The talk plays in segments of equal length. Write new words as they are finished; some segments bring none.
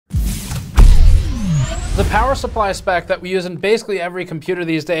The power supply spec that we use in basically every computer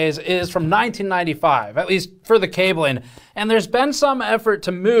these days is from 1995, at least for the cabling. And there's been some effort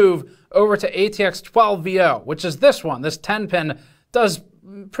to move over to ATX12VO, which is this one. This 10-pin does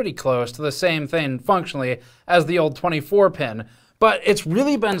pretty close to the same thing functionally as the old 24-pin. But it's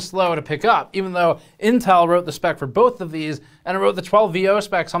really been slow to pick up, even though Intel wrote the spec for both of these, and it wrote the 12VO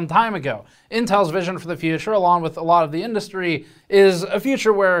spec some time ago. Intel's vision for the future, along with a lot of the industry, is a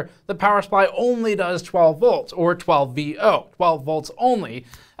future where the power supply only does 12 volts, or 12VO, 12 volts only,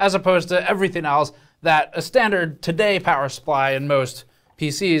 as opposed to everything else that a standard today power supply in most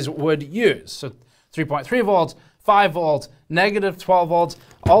PCs would use. So 3.3 volts, 5 volts, negative 12 volts,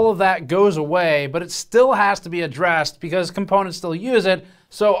 all of that goes away, but it still has to be addressed because components still use it,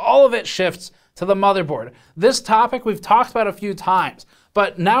 so all of it shifts to the motherboard. This topic we've talked about a few times,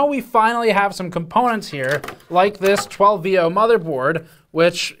 but now we finally have some components here, like this 12VO motherboard,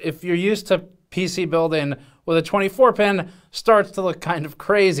 which if you're used to PC building with a 24-pin, starts to look kind of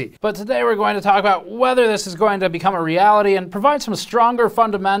crazy. But today we're going to talk about whether this is going to become a reality and provide some stronger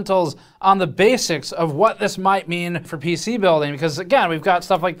fundamentals on the basics of what this might mean for PC building. Because again, we've got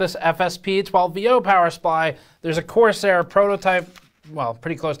stuff like this FSP 12VO power supply. There's a Corsair prototype, well,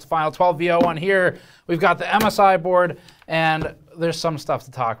 pretty close to final 12VO one here. We've got the MSI board, and there's some stuff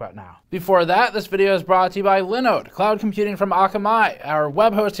to talk about now. Before that, this video is brought to you by Linode, cloud computing from Akamai, our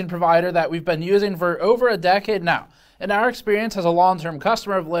web hosting provider that we've been using for over a decade now. In our experience as a long-term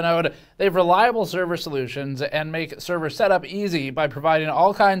customer of Linode, they have reliable server solutions and make server setup easy by providing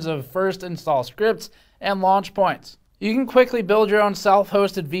all kinds of first install scripts and launch points. You can quickly build your own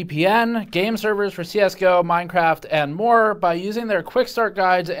self-hosted VPN, game servers for CSGO, Minecraft, and more by using their quick start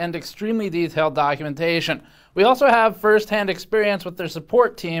guides and extremely detailed documentation. We also have first-hand experience with their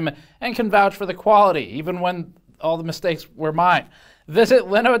support team and can vouch for the quality, even when all the mistakes were mine. Visit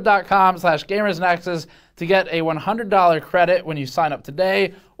linode.com/gamersnexus to get a $100 credit when you sign up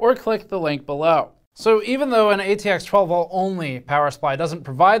today, or click the link below. So even though an ATX12V only power supply doesn't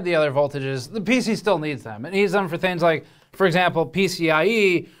provide the other voltages, the PC still needs them. It needs them for things like, for example,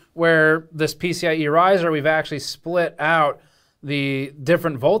 PCIe, where this PCIe riser, we've actually split out the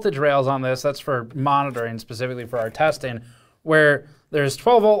different voltage rails on this. That's for monitoring, specifically for our testing, where there's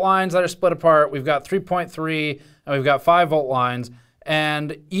 12 volt lines that are split apart. We've got 3.3 and we've got 5 volt lines.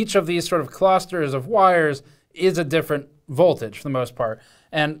 And each of these sort of clusters of wires is a different voltage for the most part.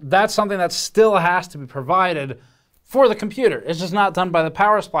 And that's something that still has to be provided for the computer. It's just not done by the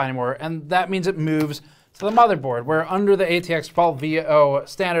power supply anymore. And that means it moves to the motherboard, where under the ATX12VO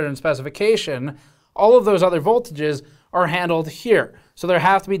standard and specification, all of those other voltages are handled here. So there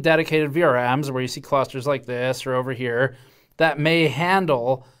have to be dedicated VRMs where you see clusters like this or over here that may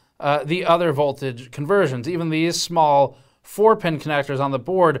handle the other voltage conversions. Even these small 4-pin connectors on the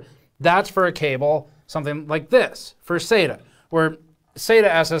board, that's for a cable, something like this for SATA, where SATA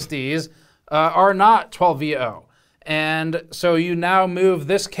SSDs are not 12VO. And so you now move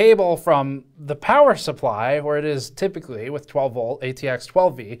this cable from the power supply, where it is typically with 12 volt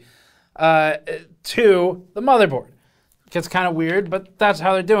ATX12V, to the motherboard. It gets kind of weird, but that's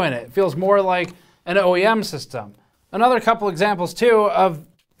how they're doing it. It feels more like an OEM system. Another couple examples too of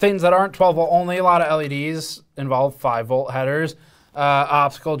things that aren't 12 volt only, a lot of LEDs involve 5 volt headers.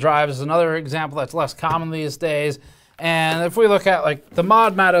 Optical drives is another example that's less common these days. And if we look at like the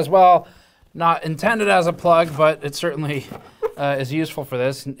mod mat as well, not intended as a plug, but it certainly is useful for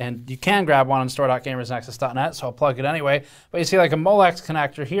this. And you can grab one on store.gamersnexus.net, so I'll plug it anyway. But you see like a Molex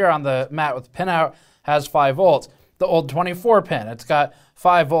connector here on the mat with the pin out has 5 volts. The old 24 pin, it's got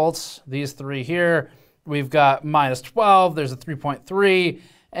 5 volts, these three here. We've got -12, there's a 3.3.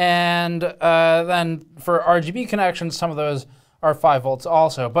 And then for RGB connections, some of those are 5 volts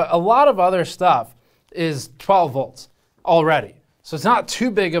also. But a lot of other stuff is 12 volts already. So it's not too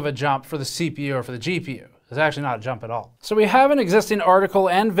big of a jump for the CPU or for the GPU. It's actually not a jump at all. So we have an existing article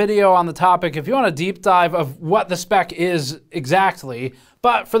and video on the topic if you want a deep dive of what the spec is exactly.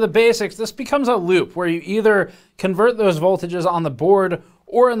 But for the basics, this becomes a loop where you either convert those voltages on the board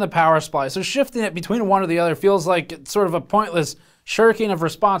or in the power supply. So shifting it between one or the other feels like it's sort of a pointless shirking of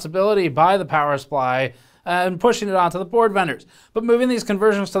responsibility by the power supply and pushing it onto the board vendors. But moving these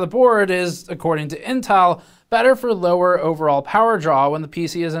conversions to the board is, according to Intel, better for lower overall power draw when the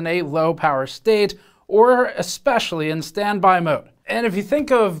PC is in a low power state, or especially in standby mode. And if you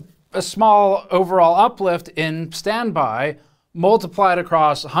think of a small overall uplift in standby multiplied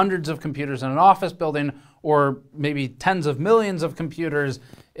across hundreds of computers in an office building, or maybe tens of millions of computers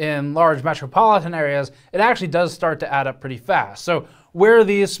in large metropolitan areas, it actually does start to add up pretty fast. So where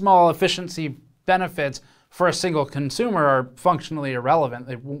these small efficiency benefits for a single consumer are functionally irrelevant,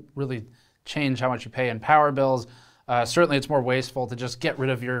 they won't really change how much you pay in power bills. Certainly it's more wasteful to just get rid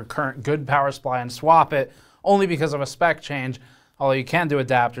of your current good power supply and swap it only because of a spec change, although you can do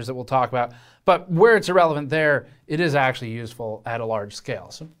adapters that we'll talk about. But where it's irrelevant there, it is actually useful at a large scale.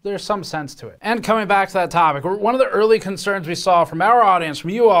 So there's some sense to it. And coming back to that topic, one of the early concerns we saw from our audience,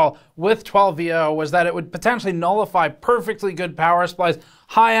 from you all, with 12VO was that it would potentially nullify perfectly good power supplies,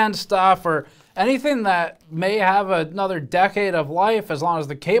 high-end stuff, or anything that may have another decade of life as long as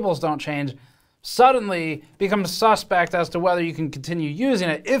the cables don't change, suddenly becomes suspect as to whether you can continue using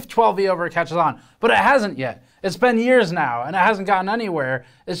it if 12VO ever catches on. But it hasn't yet. It's been years now, and it hasn't gotten anywhere.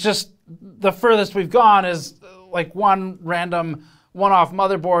 It's just the furthest we've gone is like one random one-off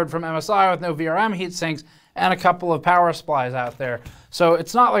motherboard from MSI with no VRM heat sinks and a couple of power supplies out there. So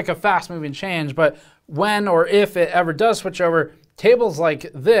it's not like a fast-moving change, but when or if it ever does switch over, tables like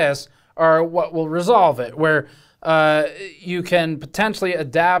this are what will resolve it, where you can potentially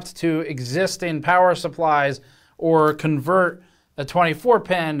adapt to existing power supplies or convert a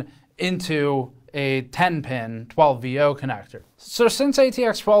 24-pin into a 10-pin 12VO connector. So since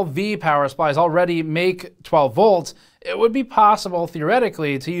ATX12V power supplies already make 12 volts, it would be possible,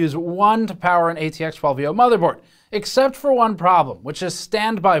 theoretically, to use one to power an ATX12VO motherboard, except for one problem, which is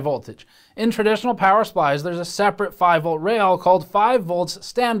standby voltage. In traditional power supplies, there's a separate 5-volt rail called 5 volts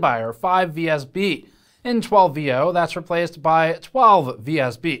standby, or 5 VSB. In 12VO, that's replaced by 12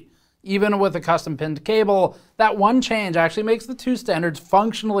 VSB. Even with a custom pinned cable, that one change actually makes the two standards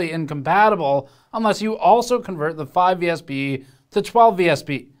functionally incompatible unless you also convert the 5 VSB to 12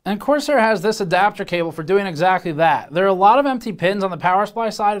 VSB. And Corsair has this adapter cable for doing exactly that. There are a lot of empty pins on the power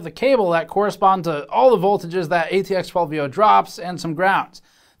supply side of the cable that correspond to all the voltages that ATX12VO drops and some grounds.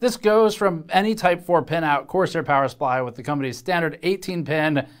 This goes from any Type 4 pin-out Corsair power supply with the company's standard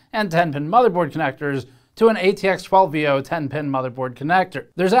 18-pin and 10-pin motherboard connectors to an ATX12VO 10-pin motherboard connector.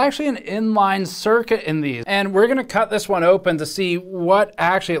 There's actually an inline circuit in these, and we're gonna cut this one open to see what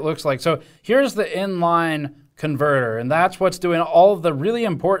actually it looks like. So here's the inline converter, and that's what's doing all of the really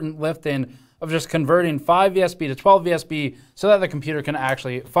important lifting of just converting 5 VSB to 12 VSB so that the computer can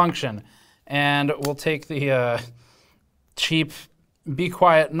actually function. And we'll take the cheap Be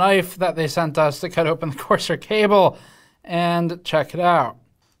Quiet knife that they sent us to cut open the Corsair cable and check it out.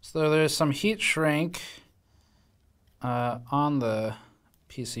 So there's some heat shrink on the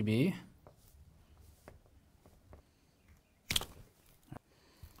PCB.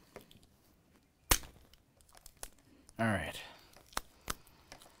 All right.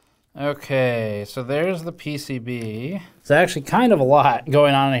 Okay, so there's the PCB. It's actually kind of a lot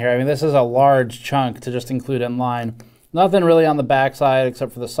going on in here. I mean, this is a large chunk to just include in line. Nothing really on the back side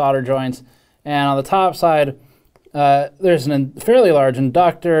except for the solder joints. And on the top side, there's a fairly large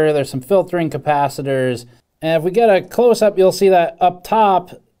inductor. There's some filtering capacitors. And if we get a close-up, you'll see that up top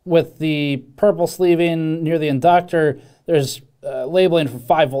with the purple sleeving near the inductor, there's labeling for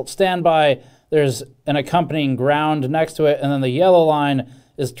 5-volt standby. There's an accompanying ground next to it, and then the yellow line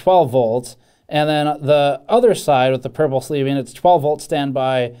is 12 volts. And then the other side with the purple sleeving, it's 12-volt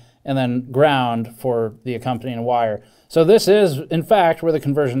standby and then ground for the accompanying wire. So this is, in fact, where the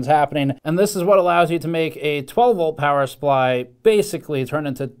conversion's happening, and this is what allows you to make a 12-volt power supply basically turn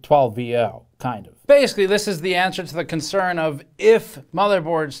into 12VO, kind of. Basically, this is the answer to the concern of if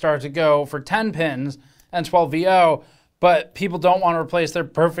motherboards start to go for 10 pins and 12VO, but people don't want to replace their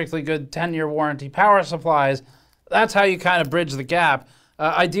perfectly good 10-year warranty power supplies, that's how you kind of bridge the gap.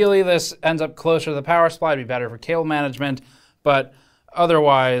 Ideally, this ends up closer to the power supply, it'd be better for cable management, but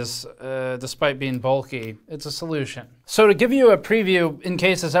otherwise, despite being bulky, it's a solution. So to give you a preview, in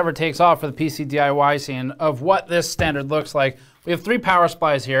case this ever takes off for the PC DIY scene, of what this standard looks like, we have 3 power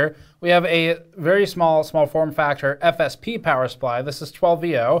supplies here. We have a very small form factor FSP power supply. This is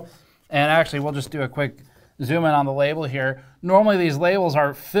 12VO, and actually we'll just do a quick zoom in on the label here. Normally these labels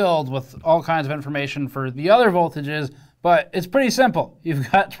are filled with all kinds of information for the other voltages, but it's pretty simple.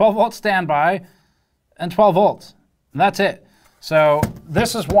 You've got 12 volt standby and 12 volts, and that's it. So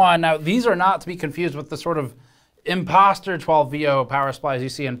this is one. Now, these are not to be confused with the sort of imposter 12VO power supplies you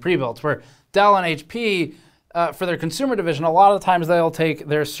see in pre-builts, where Dell and HP, for their consumer division, a lot of the times they'll take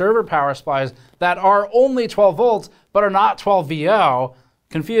their server power supplies that are only 12 volts, but are not 12VO,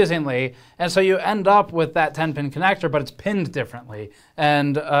 confusingly, and so you end up with that 10-pin connector, but it's pinned differently,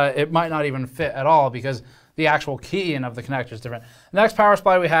 and it might not even fit at all because the actual keying of the connector is different. The next power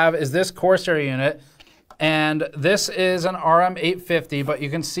supply we have is this Corsair unit, and this is an RM850, but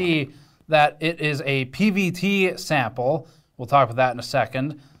you can see that it is a PVT sample. We'll talk about that in a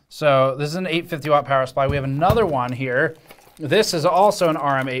second. So this is an 850 watt power supply. We have another one here. This is also an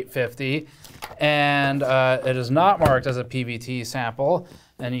RM850, and it is not marked as a PVT sample.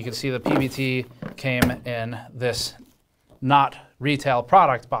 And you can see the PBT came in this not retail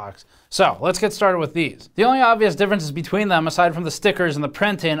product box. So let's get started with these. The only obvious differences between them, aside from the stickers and the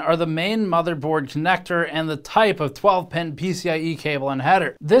printing, are the main motherboard connector and the type of 12-pin PCIe cable and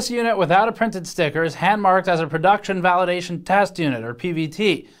header. This unit without a printed sticker is hand-marked as a production validation test unit, or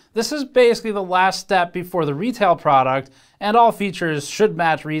PVT. This is basically the last step before the retail product, and all features should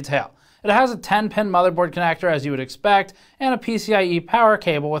match retail. It has a 10-pin motherboard connector, as you would expect, and a PCIe power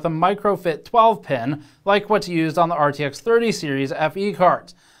cable with a micro-fit 12-pin, like what's used on the RTX 30 series FE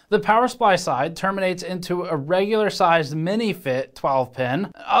cards. The power supply side terminates into a regular-sized mini-fit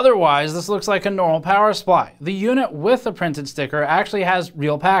 12-pin. Otherwise, this looks like a normal power supply. The unit with the printed sticker actually has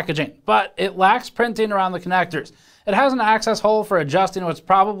real packaging, but it lacks printing around the connectors. It has an access hole for adjusting what's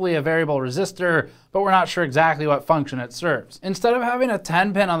probably a variable resistor, but we're not sure exactly what function it serves. Instead of having a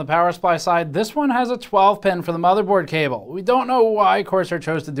 10-pin on the power supply side, this one has a 12-pin for the motherboard cable. We don't know why Corsair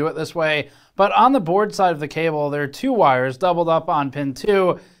chose to do it this way, but on the board side of the cable, there are two wires doubled up on pin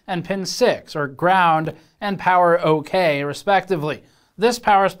 2 and pin 6, or ground and power OK, respectively. This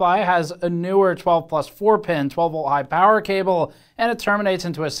power supply has a newer 12 plus 4-pin 12-volt high power cable, and it terminates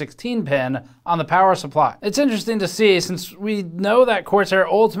into a 16-pin on the power supply. It's interesting to see, since we know that Corsair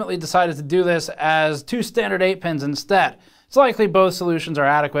ultimately decided to do this as two standard 8-pins instead. It's likely both solutions are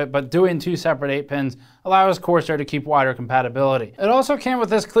adequate, but doing two separate 8-pins allows Corsair to keep wider compatibility. It also came with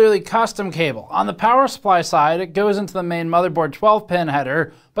this clearly custom cable. On the power supply side, it goes into the main motherboard 12-pin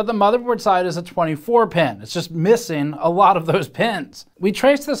header, but the motherboard side is a 24-pin. It's just missing a lot of those pins. We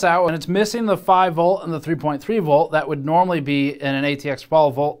traced this out, and it's missing the 5-volt and the 3.3-volt that would normally be in an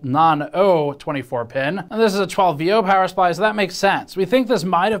ATX12V non-O 24-pin. And this is a 12VO power supply, so that makes sense. We think this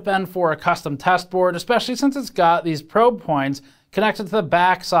might have been for a custom test board, especially since it's got these probe points connected to the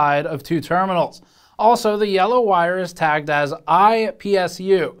back side of two terminals. Also, the yellow wire is tagged as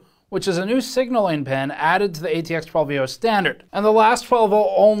PSU, which is a new signaling pin added to the ATX12VO standard. And the last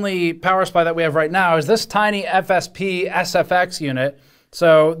 12-volt only power supply that we have right now is this tiny FSP SFX unit.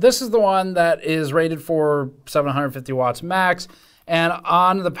 So this is the one that is rated for 750 watts max. And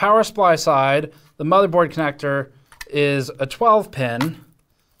on the power supply side, the motherboard connector is a 12-pin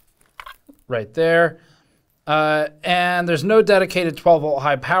right there. And there's no dedicated 12-volt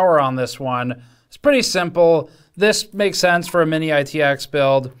high power on this one. It's pretty simple. This makes sense for a mini ITX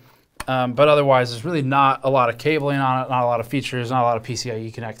build, but otherwise there's really not a lot of cabling on it, not a lot of features, not a lot of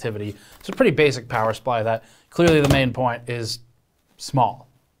PCIe connectivity. It's a pretty basic power supply that clearly the main point is small.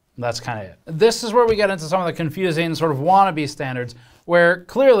 That's kind of it. This is where we get into some of the confusing sort of wannabe standards, where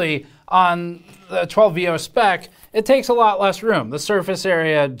clearly on the 12VO spec, it takes a lot less room. The surface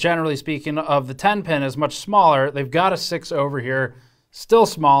area, generally speaking, of the 10-pin is much smaller. They've got a 6 over here, still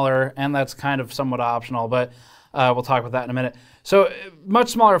smaller, and that's kind of somewhat optional, but we'll talk about that in a minute. So much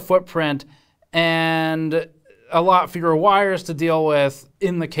smaller footprint and a lot fewer wires to deal with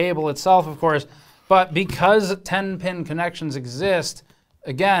in the cable itself, of course, but because 10-pin connections exist,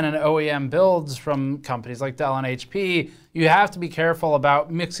 again, in OEM builds from companies like Dell and HP, you have to be careful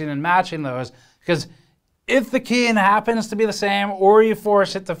about mixing and matching those, because if the keying happens to be the same or you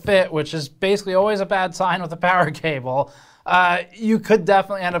force it to fit, which is basically always a bad sign with a power cable, you could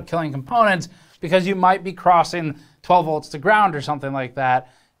definitely end up killing components because you might be crossing 12 volts to ground or something like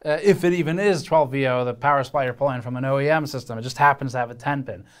that. If it even is 12VO, the power supply you're pulling from an OEM system, it just happens to have a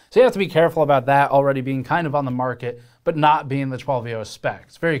 10-pin. So you have to be careful about that already being kind of on the market, but not being the 12VO spec.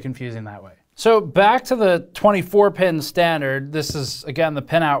 It's very confusing that way. So back to the 24-pin standard, this is, again, the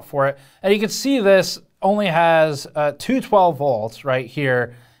pinout for it. And you can see this only has two 12 volts right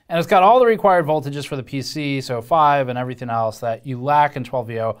here, and it's got all the required voltages for the PC, so 5 and everything else that you lack in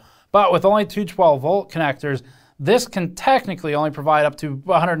 12VO. But with only two 12-volt connectors, this can technically only provide up to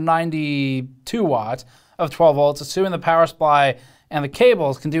 192 watts of 12 volts, assuming the power supply and the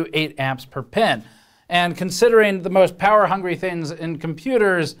cables can do 8 amps per pin. And considering the most power-hungry things in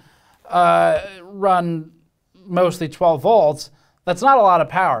computers run mostly 12 volts, that's not a lot of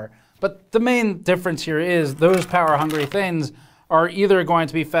power. But the main difference here is those power-hungry things are either going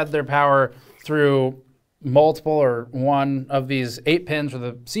to be fed their power through multiple or one of these 8 pins for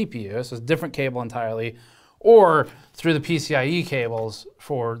the CPU, so it's a different cable entirely, or through the PCIe cables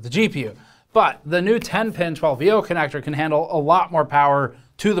for the GPU. But the new 10-pin 12VO connector can handle a lot more power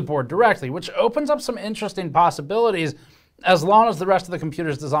to the board directly, which opens up some interesting possibilities as long as the rest of the computer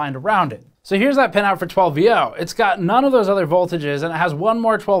is designed around it. So here's that pinout for 12VO. It's got none of those other voltages, and it has one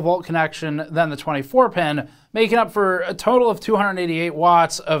more 12-volt connection than the 24-pin, making up for a total of 288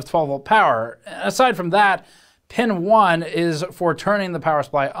 watts of 12-volt power. Aside from that, pin 1 is for turning the power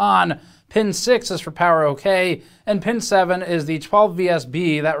supply on, Pin 6 is for power OK, and pin 7 is the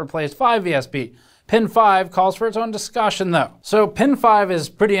 12VSB that replaced 5VSB. Pin 5 calls for its own discussion though. So pin 5 is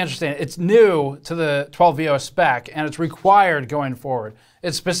pretty interesting. It's new to the 12VO spec and it's required going forward.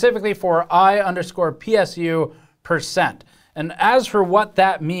 It's specifically for I_PSU %. And as for what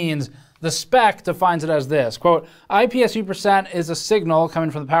that means, the spec defines it as this, quote, IPSU % is a signal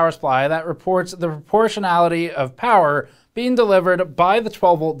coming from the power supply that reports the proportionality of power being delivered by the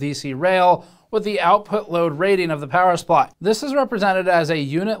 12-volt DC rail with the output load rating of the power supply. This is represented as a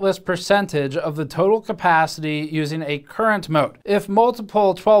unitless percentage of the total capacity using a current mode. If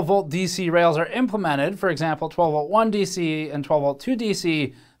multiple 12-volt DC rails are implemented, for example 12-volt 1 DC and 12-volt 2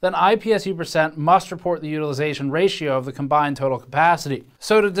 DC, then IPSU % must report the utilization ratio of the combined total capacity.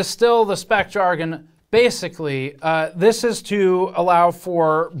 So to distill the spec jargon, basically, this is to allow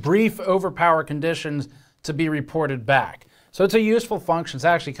for brief overpower conditions to be reported back. So it's a useful function. It's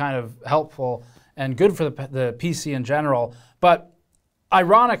actually kind of helpful and good for the PC in general. But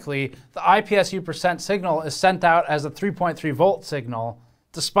ironically, the IPSU % signal is sent out as a 3.3 volt signal,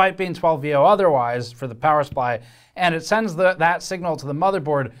 despite being 12VO otherwise for the power supply. And it sends that signal to the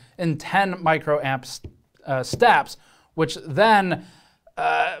motherboard in 10 microamp steps, which then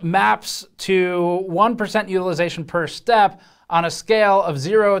maps to 1% utilization per step on a scale of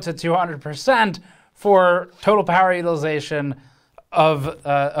 0 to 200% for total power utilization of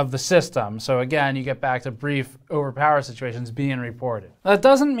the system. So again, you get back to brief overpower situations being reported. That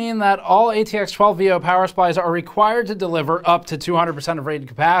doesn't mean that all ATX12VO power supplies are required to deliver up to 200% of rated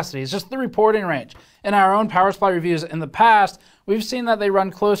capacity. It's just the reporting range. In our own power supply reviews in the past, we've seen that they run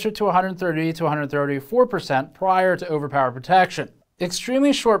closer to 130 to 134% prior to overpower protection.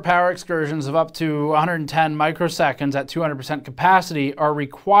 Extremely short power excursions of up to 110 microseconds at 200% capacity are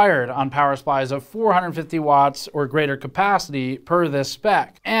required on power supplies of 450 watts or greater capacity per this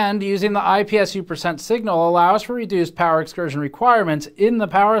spec. And using the IPSU % signal allows for reduced power excursion requirements in the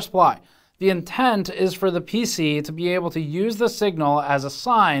power supply. The intent is for the PC to be able to use the signal as a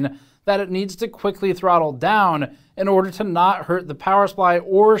sign that it needs to quickly throttle down in order to not hurt the power supply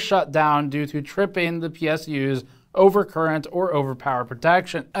or shut down due to tripping the PSUs over current or over power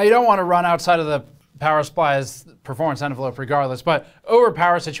protection. Now, you don't want to run outside of the power supply's performance envelope regardless, but over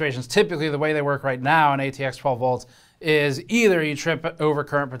power situations, typically the way they work right now in ATX 12 volts is either you trip over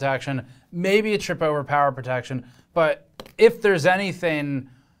current protection, maybe you trip over power protection, but if there's anything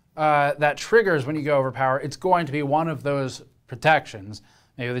that triggers when you go over power, it's going to be one of those protections.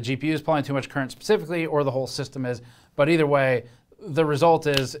 Maybe the GPU is pulling too much current specifically, or the whole system is, but either way, the result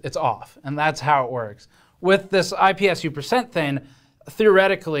is it's off, and that's how it works. With this IPSU % thing,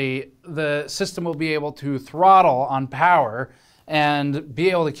 theoretically, the system will be able to throttle on power and be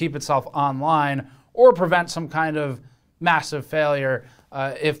able to keep itself online or prevent some kind of massive failure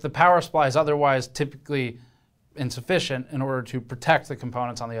if the power supply is otherwise typically insufficient in order to protect the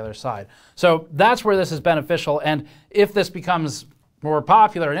components on the other side. So that's where this is beneficial, and if this becomes more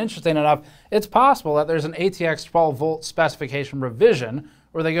popular and interesting enough, it's possible that there's an ATX 12 volt specification revision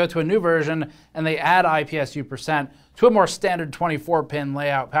where they go to a new version and they add IPSU % to a more standard 24-pin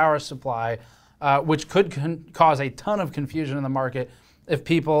layout power supply, which could cause a ton of confusion in the market if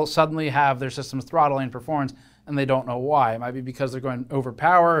people suddenly have their systems throttling performance and they don't know why. It might be because they're going over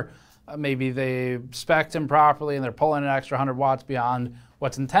power, maybe they spec'd improperly and they're pulling an extra 100 watts beyond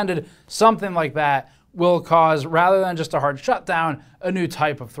what's intended. Something like that will cause, rather than just a hard shutdown, a new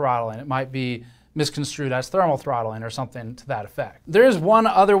type of throttling. It might be misconstrued as thermal throttling or something to that effect. There is one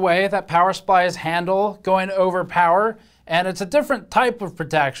other way that power supplies handle going over power, and it's a different type of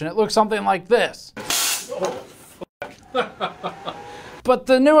protection. It looks something like this. But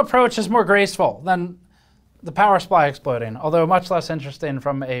the new approach is more graceful than the power supply exploding, although much less interesting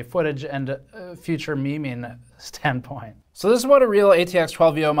from a footage and future memeing standpoint. So this is what a real ATX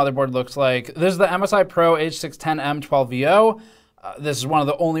 12VO motherboard looks like. This is the MSI Pro H610M 12VO. This is one of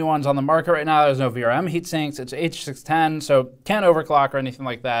the only ones on the market right now. There's no VRM heatsinks. It's H610, so can't overclock or anything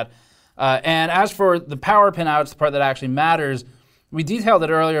like that. And as for the power pin outs, the part that actually matters, we detailed it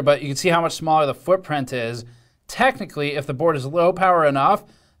earlier, but you can see how much smaller the footprint is. Technically, if the board is low power enough,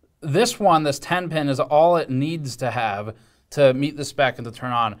 this one, this 10 pin, is all it needs to have to meet the spec and to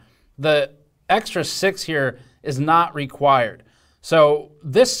turn on. The extra 6 here is not required. So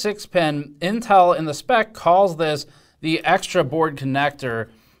this 6 pin, Intel in the spec calls this the extra board connector,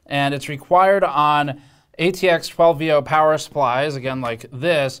 and it's required on ATX 12VO power supplies, again like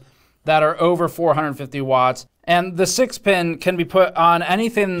this, that are over 450 watts. And the 6 pin can be put on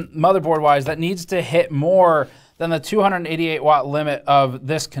anything motherboard-wise that needs to hit more than the 288 watt limit of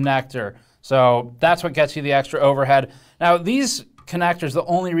this connector. So that's what gets you the extra overhead. Now these connectors, the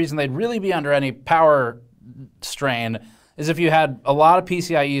only reason they'd really be under any power strain is if you had a lot of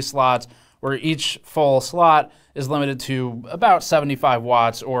PCIe slots where each full slot is limited to about 75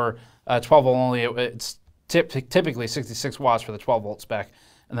 watts or 12 volt only. It's typically 66 watts for the 12 volt spec,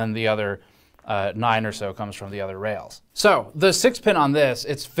 and then the other 9 or so comes from the other rails. So the 6-pin on this,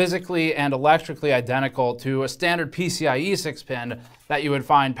 it's physically and electrically identical to a standard PCIe 6-pin that you would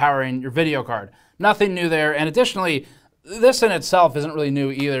find powering your video card. Nothing new there, and additionally, this in itself isn't really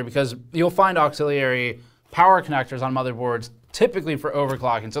new either because you'll find auxiliary power connectors on motherboards typically for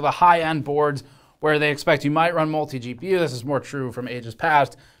overclocking. So the high-end boards where they expect you might run multi-GPU, this is more true from ages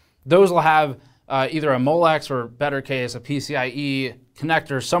past, those will have either a Molex or, better case, a PCIe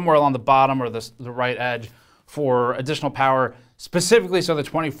connector somewhere along the bottom or the right edge for additional power, specifically so the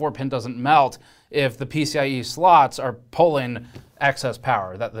 24-pin doesn't melt if the PCIe slots are pulling excess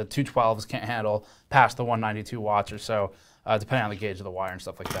power that the 212s can't handle past the 192 watts or so, depending on the gauge of the wire and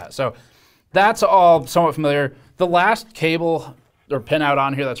stuff like that. So that's all somewhat familiar. The last cable or pin out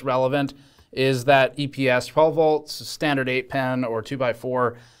on here that's relevant is that EPS 12 volts, standard 8-pin or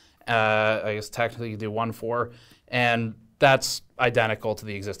 2x4. I guess technically you do 1.4, and that's identical to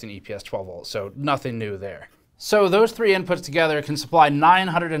the existing EPS 12 volts, so nothing new there. So those three inputs together can supply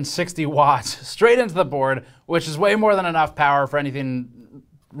 960 watts straight into the board, which is way more than enough power for anything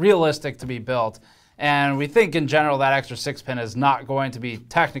realistic to be built. And we think in general that extra 6-pin is not going to be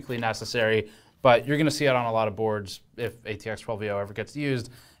technically necessary, but you're going to see it on a lot of boards if ATX12VO ever gets used,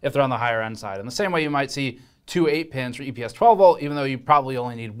 if they're on the higher end side. In the same way you might see 2 8-pins for EPS 12 volt, even though you probably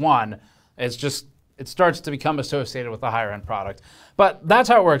only need 1. It's just, it starts to become associated with the higher end product. But that's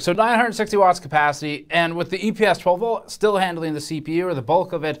how it works. So 960 watts capacity, and with the EPS 12 volt still handling the CPU or the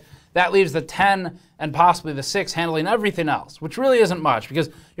bulk of it, that leaves the 10 and possibly the 6 handling everything else, which really isn't much because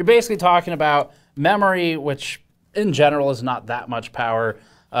you're basically talking about memory, which in general is not that much power.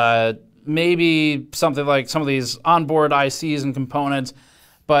 Maybe something like some of these onboard ICs and components,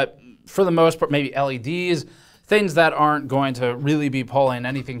 but for the most part, maybe LEDs, things that aren't going to really be pulling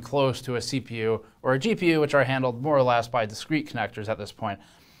anything close to a CPU or a GPU, which are handled more or less by discrete connectors at this point.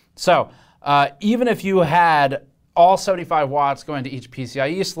 So even if you had all 75 watts going to each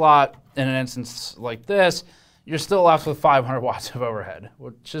PCIe slot in an instance like this, you're still left with 500 watts of overhead,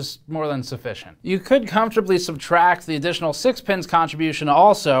 which is more than sufficient. You could comfortably subtract the additional 6 pins contribution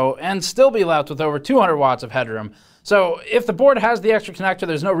also and still be left with over 200 watts of headroom. So if the board has the extra connector,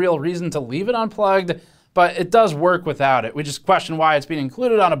 there's no real reason to leave it unplugged, but it does work without it. We just question why it's being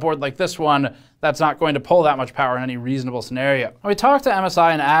included on a board like this one that's not going to pull that much power in any reasonable scenario. We talked to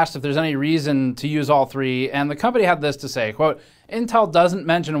MSI and asked if there's any reason to use all three, and the company had this to say, quote, Intel doesn't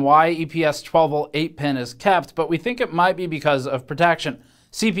mention why EPS 12 volt 8-pin is kept, but we think it might be because of protection.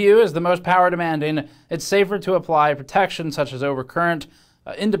 CPU is the most power demanding. It's safer to apply protection such as overcurrent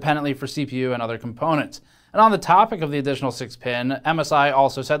independently for CPU and other components. And on the topic of the additional 6-pin, MSI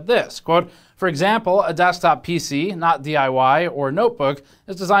also said this, quote, for example, a desktop PC, not DIY or notebook,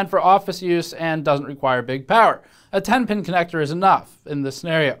 is designed for office use and doesn't require big power. A 10-pin connector is enough in this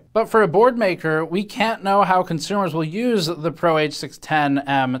scenario. But for a board maker, we can't know how consumers will use the Pro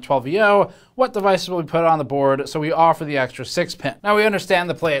H610M12VO, what devices will be put on the board, so we offer the extra 6-pin. Now we understand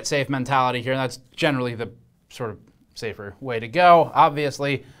the play it safe mentality here, and that's generally the sort of safer way to go,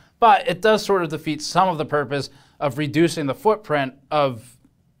 obviously. But it does sort of defeat some of the purpose of reducing the footprint of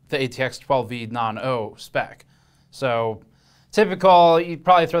the ATX12V non-O spec. So typical, you'd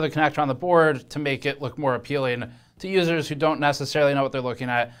probably throw the connector on the board to make it look more appealing to users who don't necessarily know what they're looking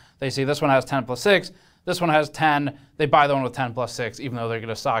at. They see this one has 10 plus 6, this one has 10, they buy the one with 10 plus 6, even though they're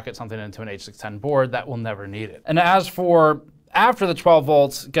gonna socket something into an H610 board that will never need it. And as for after the 12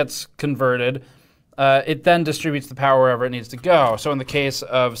 volts gets converted, it then distributes the power wherever it needs to go. So in the case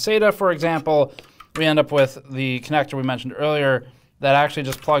of SATA, for example, we end up with the connector we mentioned earlier that actually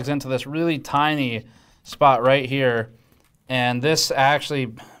just plugs into this really tiny spot right here. And this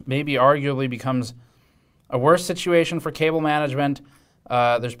actually maybe arguably becomes a worse situation for cable management.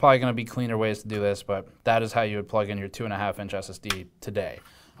 There's probably going to be cleaner ways to do this, but that is how you would plug in your 2.5-inch SSD today.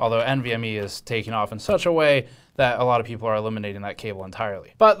 Although NVMe is taking off in such a way that a lot of people are eliminating that cable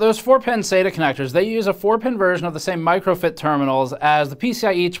entirely. But those 4-pin SATA connectors, they use a 4-pin version of the same microfit terminals as the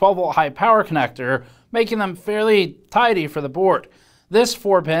PCIe 12 volt high power connector, making them fairly tidy for the board. This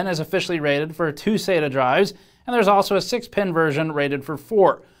 4-pin is officially rated for 2 SATA drives, and there's also a 6-pin version rated for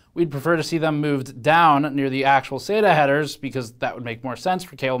 4. We'd prefer to see them moved down near the actual SATA headers because that would make more sense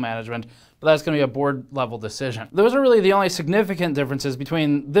for cable management, but that's going to be a board level decision. Those are really the only significant differences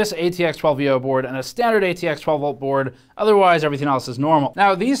between this ATX12VO board and a standard ATX12V board. Otherwise, everything else is normal.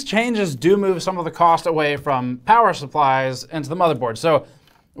 Now, these changes do move some of the cost away from power supplies into the motherboard. So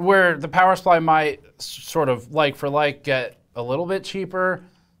where the power supply might sort of like for like get a little bit cheaper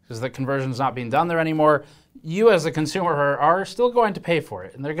because the conversion's not being done there anymore, you as a consumer are still going to pay for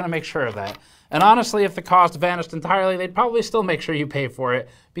it, and they're going to make sure of that. And honestly, if the cost vanished entirely, they'd probably still make sure you pay for it,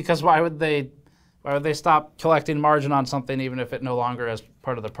 because why would they stop collecting margin on something even if it no longer is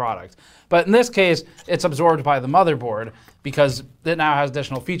part of the product? But in this case, it's absorbed by the motherboard because it now has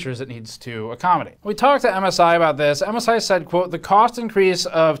additional features it needs to accommodate. We talked to MSI about this. MSI said, quote, "The cost increase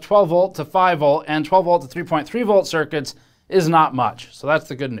of 12 volt to 5 volt and 12 volt to 3.3 volt circuits is not much." So that's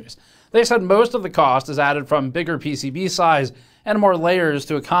the good news. They said most of the cost is added from bigger PCB size and more layers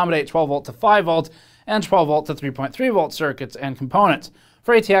to accommodate 12 volt to 5 volt and 12 volt to 3.3 volt circuits and components.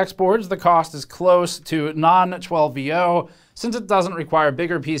 For ATX boards, the cost is close to non-12VO since it doesn't require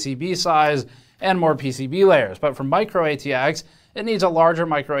bigger PCB size and more PCB layers. But for micro ATX, it needs a larger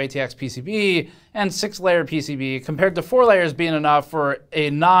micro ATX PCB and 6-layer PCB compared to 4 layers being enough for a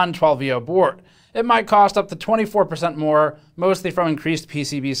non-12VO board. It might cost up to 24% more, mostly from increased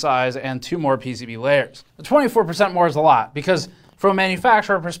PCB size and 2 more PCB layers. The 24% more is a lot because from a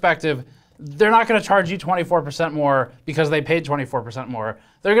manufacturer perspective, they're not going to charge you 24% more because they paid 24% more.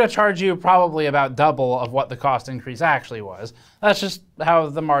 They're going to charge you probably about double of what the cost increase actually was. That's just how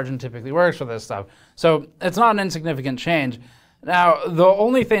the margin typically works for this stuff. So it's not an insignificant change. Now, the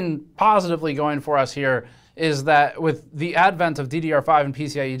only thing positively going for us here is that with the advent of DDR5 and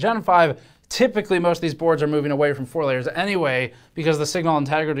PCIe Gen 5, typically most of these boards are moving away from 4 layers anyway because the signal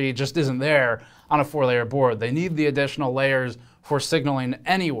integrity just isn't there on a 4-layer board. They need the additional layers for signaling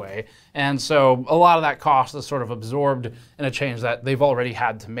anyway, and so a lot of that cost is sort of absorbed in a change that they've already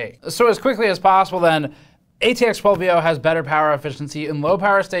had to make. So as quickly as possible then, ATX12VO has better power efficiency in low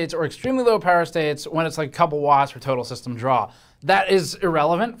power states or extremely low power states when it's like a couple watts for total system draw. That is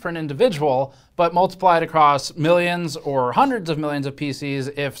irrelevant for an individual, but multiplied across millions or hundreds of millions of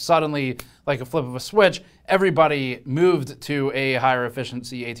PCs, if suddenly, like a flip of a switch, everybody moved to a higher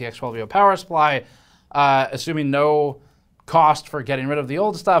efficiency ATX12VO power supply, assuming no cost for getting rid of the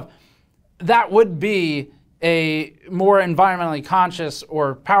old stuff, that would be a more environmentally conscious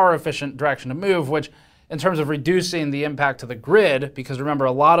or power efficient direction to move, which in terms of reducing the impact to the grid, because remember,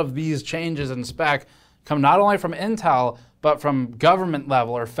 a lot of these changes in spec come not only from Intel, but from government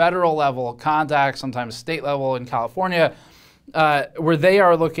level or federal level contacts, sometimes state level in California, where they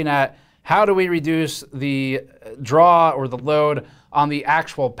are looking at how do we reduce the draw or the load on the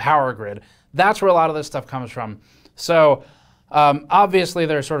actual power grid. That's where a lot of this stuff comes from. So obviously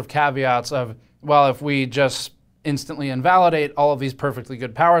there are sort of caveats of, well, if we just instantly invalidate all of these perfectly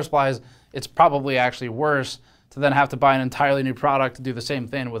good power supplies, it's probably actually worse to then have to buy an entirely new product to do the same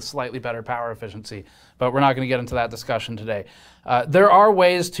thing with slightly better power efficiency. But we're not going to get into that discussion today. There are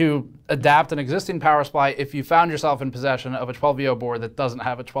ways to adapt an existing power supply if you found yourself in possession of a 12VO board that doesn't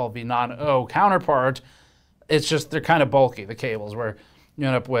have a 12V non-O counterpart. It's just they're kind of bulky, the cables, where you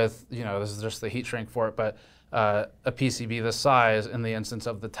end up with, you know, this is just the heat shrink for it, but a PCB this size in the instance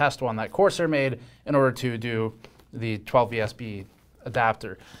of the test one that Corsair made in order to do the 12VSB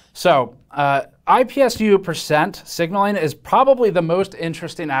adapter. So IPSU percent signaling is probably the most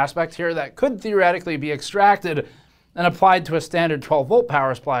interesting aspect here that could theoretically be extracted and applied to a standard 12-volt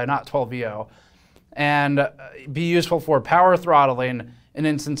power supply, not 12VO, and be useful for power throttling in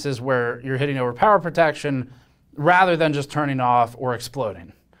instances where you're hitting over power protection rather than just turning off or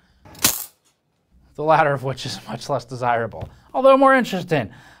exploding. The latter of which is much less desirable, although more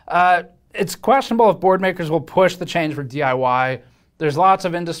interesting. It's questionable if board makers will push the change for DIY. There's lots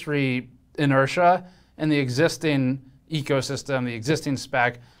of industry inertia in the existing ecosystem, the existing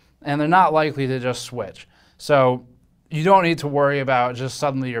spec, and they're not likely to just switch. So you don't need to worry about just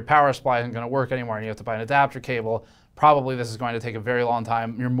suddenly your power supply isn't going to work anymore and you have to buy an adapter cable. Probably this is going to take a very long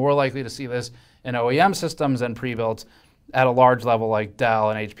time. You're more likely to see this in OEM systems and pre-built at a large level like Dell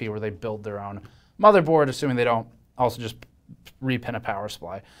and HP, where they build their own motherboard, assuming they don't also just repin a power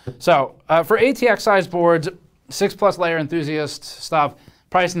supply. So for ATX size boards, 6+ layer enthusiast stuff,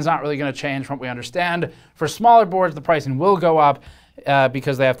 pricing's not really going to change from what we understand. For smaller boards, the pricing will go up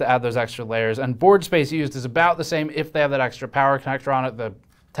because they have to add those extra layers. And board space used is about the same if they have that extra power connector on it, the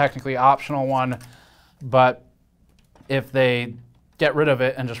technically optional one. But if they get rid of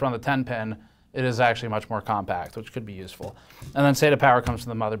it and just run the 10-pin, it is actually much more compact, which could be useful. And then SATA power comes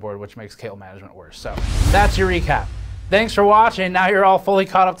from the motherboard, which makes cable management worse. So that's your recap. Thanks for watching. Now you're all fully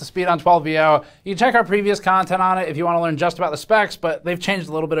caught up to speed on 12VO. You can check our previous content on it if you want to learn just about the specs, but they've changed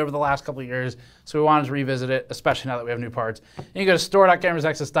a little bit over the last couple of years, so we wanted to revisit it, especially now that we have new parts. And you can go to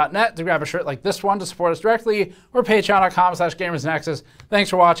store.gamersnexus.net to grab a shirt like this one to support us directly, or patreon.com/gamersnexus. Thanks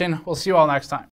for watching. We'll see you all next time.